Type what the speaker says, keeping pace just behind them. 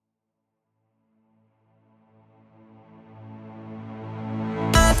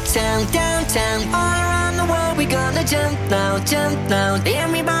Uptown, downtown, all around the world we gonna jump now, jump now.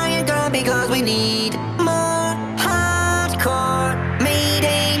 Everybody go because we need more hardcore.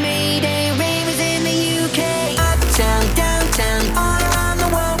 Mayday, mayday, ravers in the UK. Uptown, downtown, all around the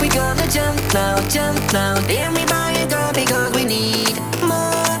world we gonna jump now, jump now. Everybody go because we need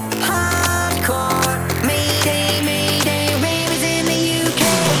more hardcore. Mayday, mayday, ravers in the UK.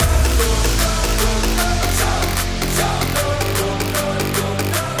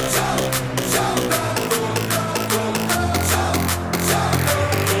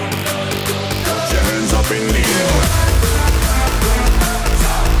 Put your hands up in the air.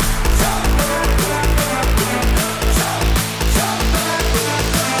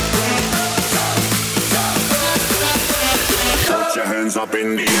 Put your hands up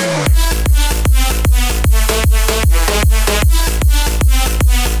in the air.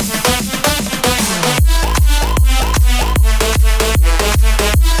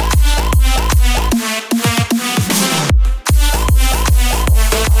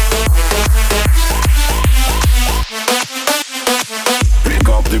 Pick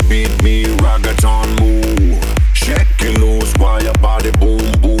up the beat, me reggaeton move. Shake it loose while your body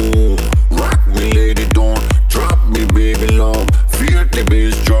boom boom. Rock me, lady, don't drop me, baby love. Feel the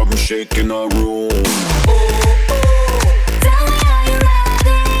bass drum shaking the room. Tell me are you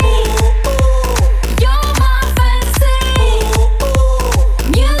ready? You're my fantasy.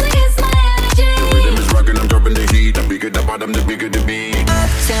 Music is my The energy. rhythm is rocking, I'm dropping the heat. The bigger the bottom, the bigger the beat.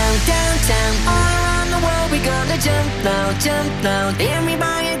 Uptown, downtown, all around the world we gonna jump now, jump now.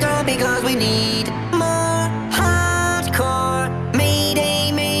 Everybody go because we need more hardcore.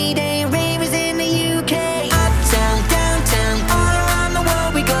 Mayday, mayday, ravers in the UK. Uptown, downtown, all around the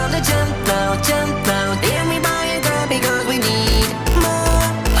world we gonna jump now, jump now. Everybody go because we need more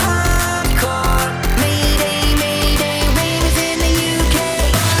hardcore. Mayday, mayday, ravers in the UK.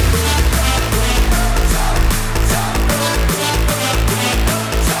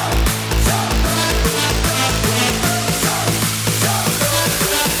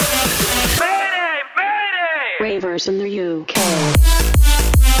 Mayday! Mayday! Ravers in the UK.